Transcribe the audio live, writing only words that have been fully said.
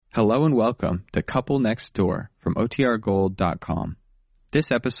Hello and welcome to Couple Next Door from OTRGold.com.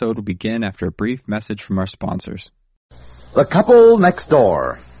 This episode will begin after a brief message from our sponsors. The Couple Next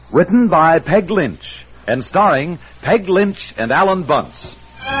Door, written by Peg Lynch and starring Peg Lynch and Alan Bunce.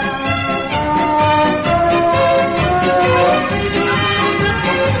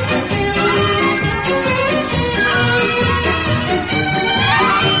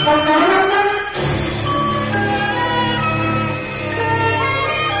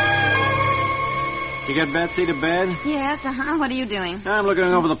 You get Betsy to bed? Yes, What are you doing? I'm looking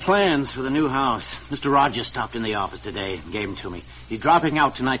over the plans for the new house. Mr. Rogers stopped in the office today and gave them to me. He's dropping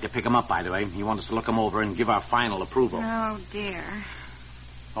out tonight to pick them up, by the way. He wants us to look them over and give our final approval. Oh, dear.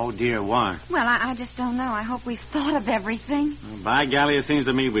 Oh, dear, why? Well, I just don't know. I hope we've thought of everything. Well, by golly, it seems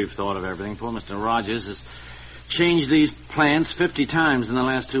to me we've thought of everything. Poor Mr. Rogers has changed these plans 50 times in the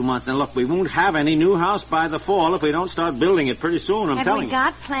last 2 months. And look, we won't have any new house by the fall if we don't start building it pretty soon, I'm telling you. Have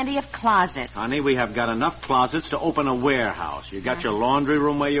we got plenty of closets? Honey, we have got enough closets to open a warehouse. You got your laundry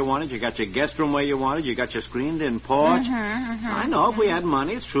room where you want it. You got your guest room where you want it. You got your screened-in porch. I know, if we had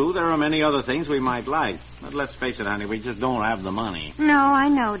money, it's true. There are many other things we might like. But let's face it, honey, we just don't have the money. No, I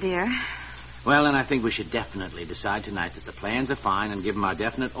know, dear. Well, then I think we should definitely decide tonight that the plans are fine and give them our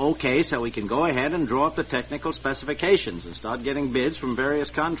definite okay so we can go ahead and draw up the technical specifications and start getting bids from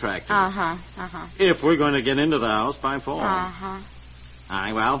various contractors. If we're going to get into the house by fall. All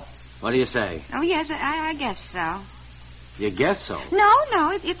right, well, what do you say? Oh, yes, I guess so. You guess so?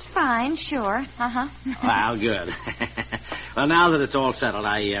 No, it's fine, sure. Well, good. Well, now that it's all settled,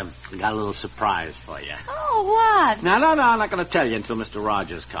 I got a little surprise for you. Oh, what? No, I'm not going to tell you until Mr.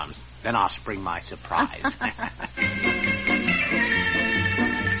 Rogers comes. Then I'll spring my surprise. Well,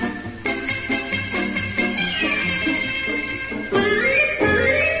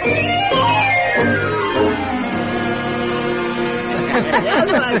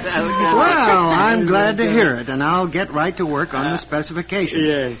 I'm glad to hear it, and I'll get right to work on the specifications.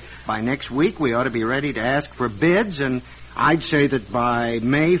 Yeah. By next week, we ought to be ready to ask for bids, and I'd say that by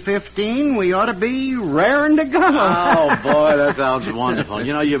May 15, we ought to be raring to go. Oh, boy, that sounds wonderful.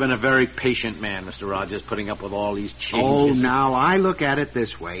 You know, you've been a very patient man, Mr. Rogers, putting up with all these changes. Oh, now, I look at it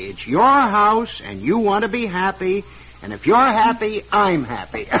this way. It's your house, and you want to be happy, and if you're happy, I'm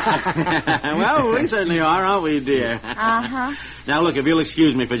happy. Well, we certainly are, aren't we, dear? Now, look, if you'll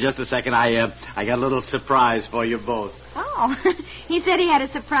excuse me for just a second, I got a little surprise for you both. Oh, he said he had a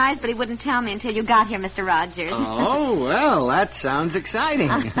surprise, but he wouldn't tell me until you got here, Mr. Rogers. Oh, well, that sounds exciting.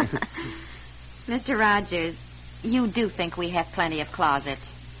 Mr. Rogers, you do think we have plenty of closets.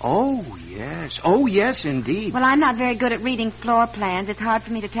 Oh, yes, indeed. Well, I'm not very good at reading floor plans. It's hard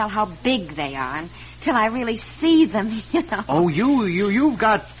for me to tell how big they are until I really see them, you know. Oh, you've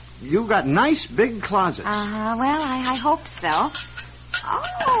got nice big closets. Well, I hope so.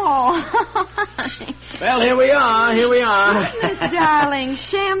 Oh. Well, here we are. Goodness, darling,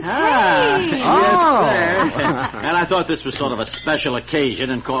 champagne. Yes, sir. And I thought this was sort of a special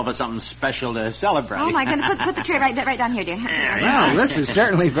occasion and called for something special to celebrate. Oh, my goodness. Put the tray right down here, dear. Well, this is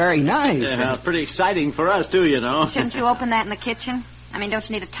certainly very nice. Yeah, well, it's pretty exciting for us, too, you know. Shouldn't you open that in the kitchen? I mean, don't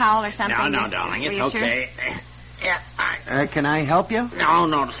you need a towel or something? No, darling, it's okay. Sure? Yeah, can I help you?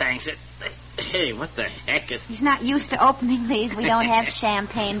 No, thanks. Hey, what the heck is... He's not used to opening these. We don't have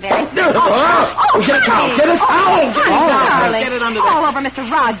champagne very... Get a towel! Get a towel! Darling. Get it under there. All over Mr.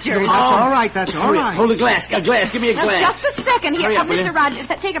 Rogers. That's all right. Hold a glass. Give me a glass. Just a second here. Hurry up, will Mr. you? Rogers,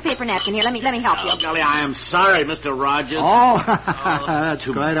 take a paper napkin here. Let me help you. Oh, golly, I am sorry, Mr. Rogers. Oh, that's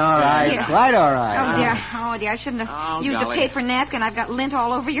quite all right. Here. Quite all right. Oh, dear. I shouldn't have used golly. a paper napkin. I've got lint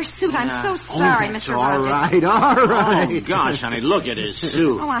all over your suit. I'm so sorry, that's Mr. all Rogers. All right. Oh, gosh, honey, look at his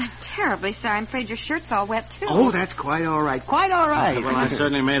suit. Oh, I'm terribly sorry. I'm afraid your shirt's all wet, too. Oh, that's quite all right. Quite all right. Well, I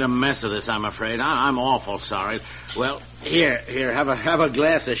certainly made a mess of this, I'm afraid. I'm awful sorry. Well, here, have a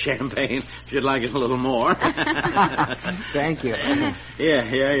glass of champagne if you'd like it a little more. Thank you.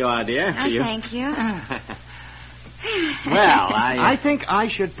 Here you are, dear. Oh, thank you. Well, I think I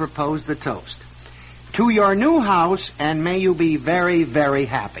should propose the toast. To your new house, and may you be very, very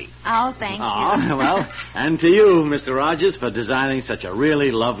happy. Oh, thank you. Oh, well, and to you, Mr. Rogers, for designing such a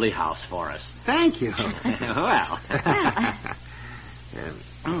really lovely house for us. Thank you. Well.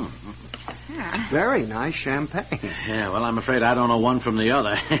 Very nice champagne. Yeah, well, I'm afraid I don't know one from the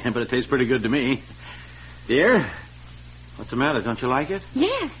other, but it tastes pretty good to me. Dear, what's the matter? Don't you like it?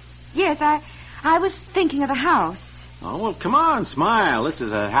 Yes, I was thinking of the house. Oh, well, come on, smile. This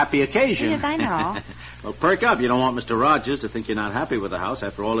is a happy occasion. Yes, I know. Well, perk up. You don't want Mr. Rogers to think you're not happy with the house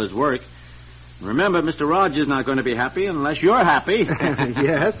after all his work. Remember, Mr. Rogers is not going to be happy unless you're happy.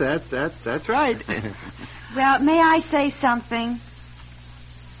 Yes, that's right. Well, may I say something?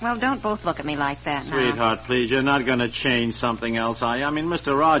 Well, don't both look at me like that now. Sweetheart, please, you're not going to change something else, are you? I mean,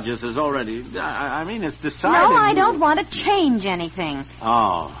 Mr. Rogers is already... I mean, it's decided... No, I don't want to change anything.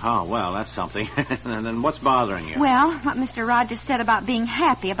 Oh, well, that's something. And then what's bothering you? Well, what Mr. Rogers said about being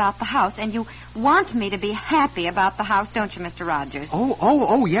happy about the house, and you want me to be happy about the house, don't you, Mr. Rogers?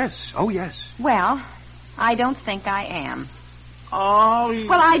 Oh, yes. Oh, yes. Well, I don't think I am. Oh,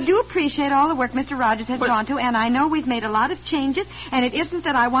 Well, I do appreciate all the work Mr. Rogers has gone to, and I know we've made a lot of changes, and it isn't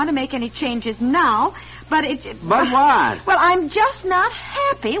that I want to make any changes now, but But what? Well, I'm just not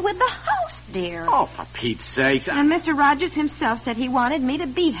happy with the house, dear. Oh, for Pete's sake. And Mr. Rogers himself said he wanted me to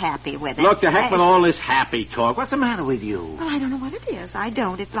be happy with it. Look, the heck with all this happy talk. What's the matter with you? Well, I don't know what it is. I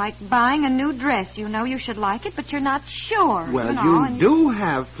don't. It's like buying a new dress. You know you should like it, but you're not sure. Well, you do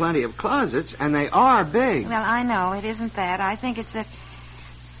have plenty of closets, and they are big. Well, I know. It isn't that. I think it's that...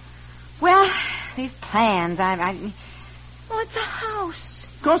 Well, these plans, Well, it's a house.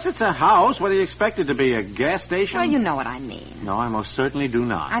 Of course it's a house. What do you expect it to be, a gas station? Well, you know what I mean. No, I most certainly do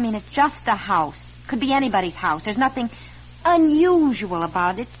not. I mean, it's just a house. Could be anybody's house. There's nothing unusual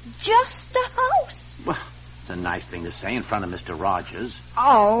about it. It's just a house. Well, it's a nice thing to say in front of Mr. Rogers.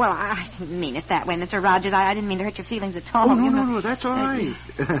 Oh, well, I didn't mean it that way, Mr. Rogers. I didn't mean to hurt your feelings at all. Oh, no, that's all right.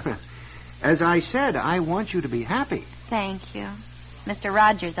 As I said, I want you to be happy. Thank you. Mr.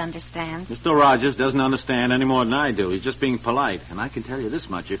 Rogers understands. Mr. Rogers doesn't understand any more than I do. He's just being polite. And I can tell you this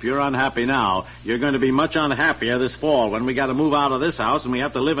much. If you're unhappy now, you're going to be much unhappier this fall when we got to move out of this house and we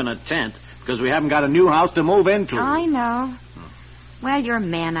have to live in a tent because we haven't got a new house to move into. I know. Well, you're a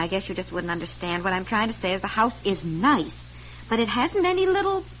man. I guess you just wouldn't understand. What I'm trying to say is the house is nice, but it hasn't any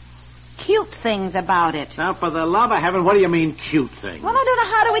little cute things about it. Now, for the love of heaven, what do you mean cute things? Well, I don't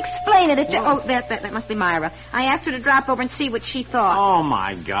know how to explain it. That must be Myra. I asked her to drop over and see what she thought. Oh,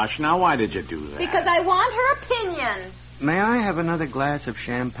 my gosh. Now, why did you do that? Because I want her opinion. May I have another glass of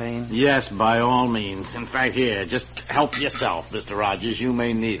champagne? Yes, by all means. In fact, here, just help yourself, Mr. Rogers. You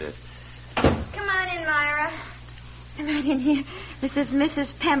may need it. Come on in, Myra. Come on in here. This is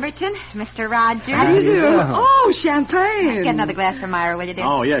Mrs. Pemberton, Mr. Rogers. How do you do? Oh, champagne. Get another glass for Myra, will you, dear?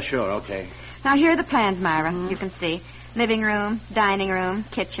 Oh, yeah, sure, okay. Now, here are the plans, Myra. You can see. Living room, dining room,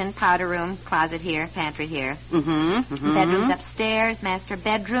 kitchen, powder room, closet here, pantry here. Bedrooms upstairs, master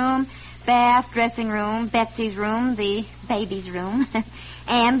bedroom, bath, dressing room, Betsy's room, the baby's room,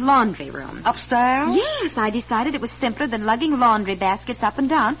 and laundry room. Upstairs? Yes, I decided it was simpler than lugging laundry baskets up and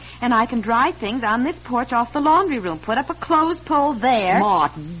down, and I can dry things on this porch off the laundry room. Put up a clothes pole there.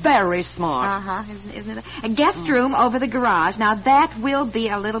 Smart, very smart. Isn't it? A guest room over the garage. Now, that will be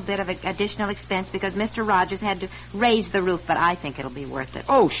a little bit of an additional expense because Mr. Rogers had to raise the roof, but I think it'll be worth it.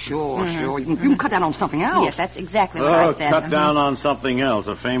 Oh, sure. You can cut down on something else. Yes, that's exactly what I said. Cut down on something else,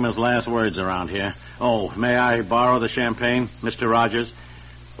 the famous last words around here. Oh, may I borrow the champagne, Mr. Rogers?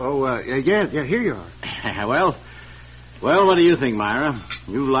 Oh, yeah, here you are. Well, what do you think, Myra?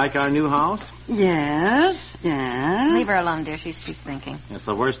 You like our new house? Yes. Leave her alone, dear. She's thinking. It's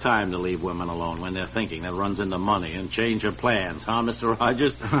the worst time to leave women alone when they're thinking. That runs into money and change of plans, huh, Mr.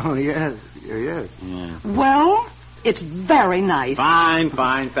 Rogers? Oh, yes. Yeah. Well, it's very nice. Fine.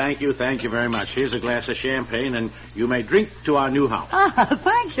 Thank you very much. Here's a glass of champagne, and you may drink to our new house.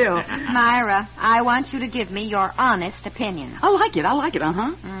 Thank you. Myra, I want you to give me your honest opinion. I like it,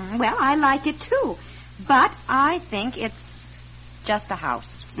 Well, I like it, too. But I think it's just a house.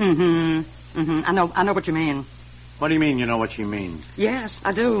 I know what you mean. What do you mean you know what she means? Yes,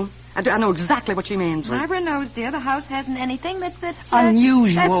 I do. I know exactly what she means. Myra knows, dear. The house hasn't anything that's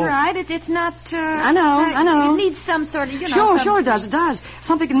unusual. That's right. It's not... I know. It needs some sort of, Sure, it does.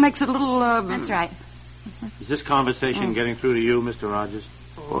 Something that makes it a little... That's right. Is this conversation getting through to you, Mr. Rogers?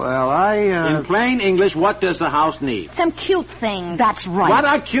 Well, In plain English, what does the house need? Some cute things. That's right. What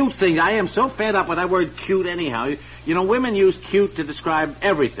are cute things? I am so fed up with that word cute anyhow. You know, women use cute to describe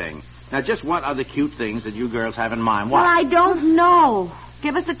everything. Now, just what are the cute things that you girls have in mind? What? Well, I don't know.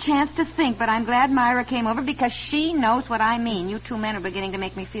 Give us a chance to think, but I'm glad Myra came over because she knows what I mean. You two men are beginning to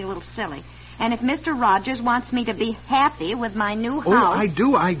make me feel a little silly. And if Mr. Rogers wants me to be happy with my new house...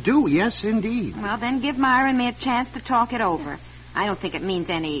 Oh, I do. Yes, indeed. Well, then give Myra and me a chance to talk it over. I don't think it means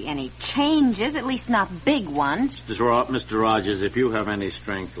any changes, at least not big ones. Mr. Rogers, if you have any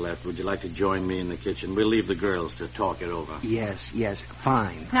strength left, would you like to join me in the kitchen? We'll leave the girls to talk it over. Yes,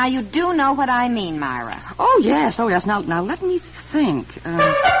 fine. Now, you do know what I mean, Myra. Oh, yes. Now let me think.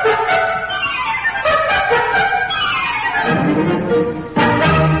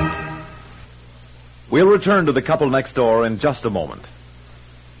 We'll return to the couple next door in just a moment.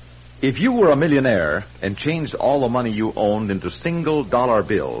 If you were a millionaire and changed all the money you owned into single-dollar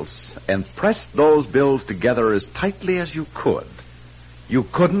bills and pressed those bills together as tightly as you could, You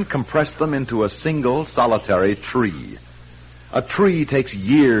couldn't compress them into a single solitary tree. A tree takes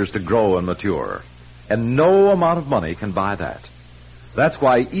years to grow and mature, and no amount of money can buy that. That's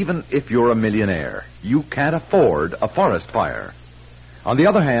why even if you're a millionaire, you can't afford a forest fire. On the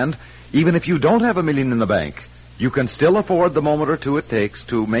other hand, even if you don't have $1 million in the bank, you can still afford the moment or two it takes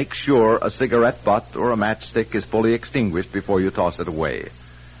to make sure a cigarette butt or a matchstick is fully extinguished before you toss it away.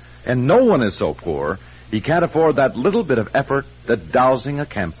 And no one is so poor he can't afford that little bit of effort that dousing a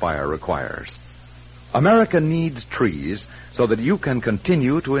campfire requires. America needs trees so that you can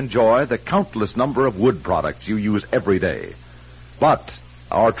continue to enjoy the countless number of wood products you use every day. But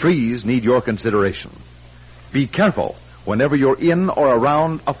our trees need your consideration. Be careful whenever you're in or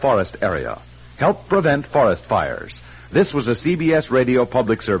around a forest area. Help prevent forest fires. This was a CBS Radio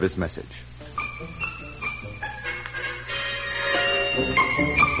public service message.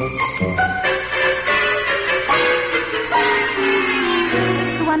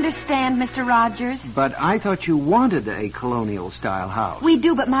 You understand, Mr. Rogers? But I thought you wanted a colonial-style house. We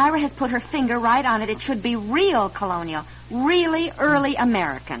do, but Myra has put her finger right on it. It should be real colonial, really early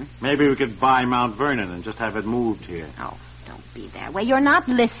American. Maybe we could buy Mount Vernon and just have it moved here. Oh, don't be that way. You're not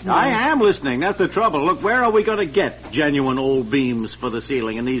listening. I am listening. That's the trouble. Look, where are we going to get genuine old beams for the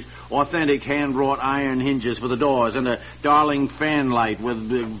ceiling and these authentic hand-wrought iron hinges for the doors and a darling fan light with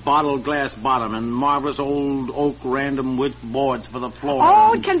the bottled glass bottom and marvelous old oak random width boards for the floor?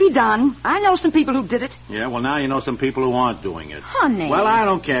 Oh, it can be done. I know some people who did it. Yeah, well, now you know some people who aren't doing it. Honey. Well, I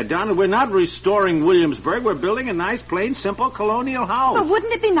don't care, Donna. We're not restoring Williamsburg. We're building a nice, plain, simple colonial house. But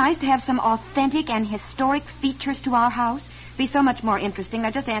wouldn't it be nice to have some authentic and historic features to our house? Be so much more interesting.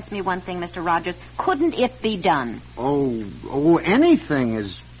 Now, just answer me one thing, Mr. Rogers. Couldn't it be done? Oh, anything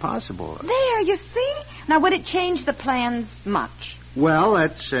is possible. There, you see? Now, would it change the plans much? Well,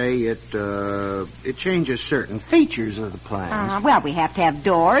 let's say it changes certain features of the plan. Well, we have to have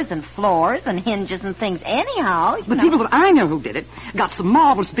doors and floors and hinges and things anyhow. The people that I know who did it got some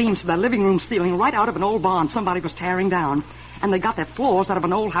marvelous beams for their living room ceiling right out of an old barn somebody was tearing down. And they got their floors out of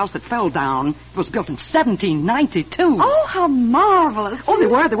an old house that fell down. It was built in 1792. Oh, how marvelous. Oh, they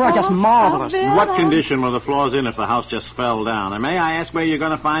were just marvelous. What condition were the floors in if the house just fell down? And may I ask where you're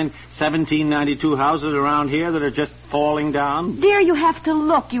going to find 1792 houses around here that are just falling down? Dear, you have to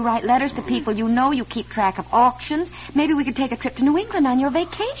look. You write letters to people you know. You keep track of auctions. Maybe we could take a trip to New England on your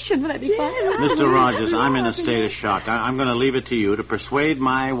vacation. Would that be fun? Mr. Rogers, I'm in a state of shock. I'm going to leave it to you to persuade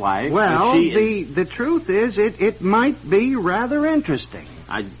my wife. Well, the truth is, it might be rather interesting.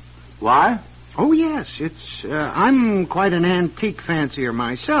 Why? Oh, yes. I'm quite an antique fancier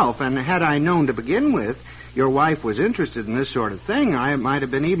myself, and had I known to begin with your wife was interested in this sort of thing, I might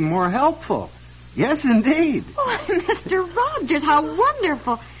have been even more helpful. Yes, indeed. Oh, Mr. Rogers, how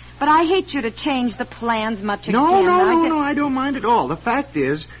wonderful. But I hate you to change the plans much again. No, I don't mind at all. The fact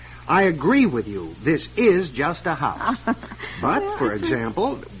is, I agree with you. This is just a house. But, for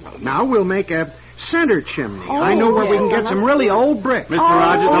example, now we'll make a center chimney. I know where we can get some really old bricks. Mr.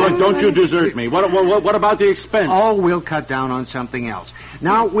 Rogers, now look, don't you desert me. What about the expense? Oh, we'll cut down on something else.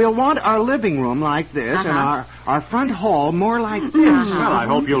 Now, we'll want our living room like this and our front hall more like this. Well, I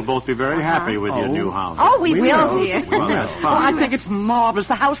hope you'll both be very happy with your new house. Oh, we will, dear. Well, that's fine. Well, I think it's marvelous.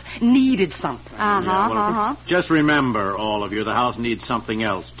 The house needed something. Just remember, all of you, the house needs something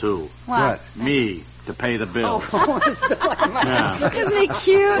else, too. What? Me. To pay the bill. Yeah. Isn't he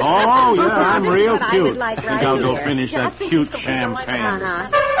cute? Oh, yeah, I'm real That's what cute. I would like I think right I'll go here. finish that cute champagne.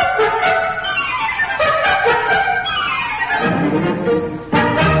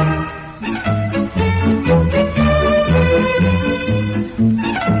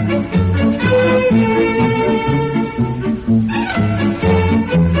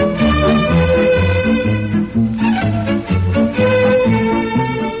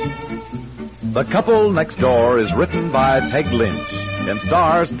 The Couple Next Door is written by Peg Lynch and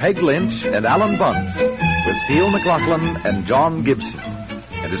stars Peg Lynch and Alan Bunce with Seal McLaughlin and John Gibson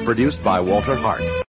and is produced by Walter Hart.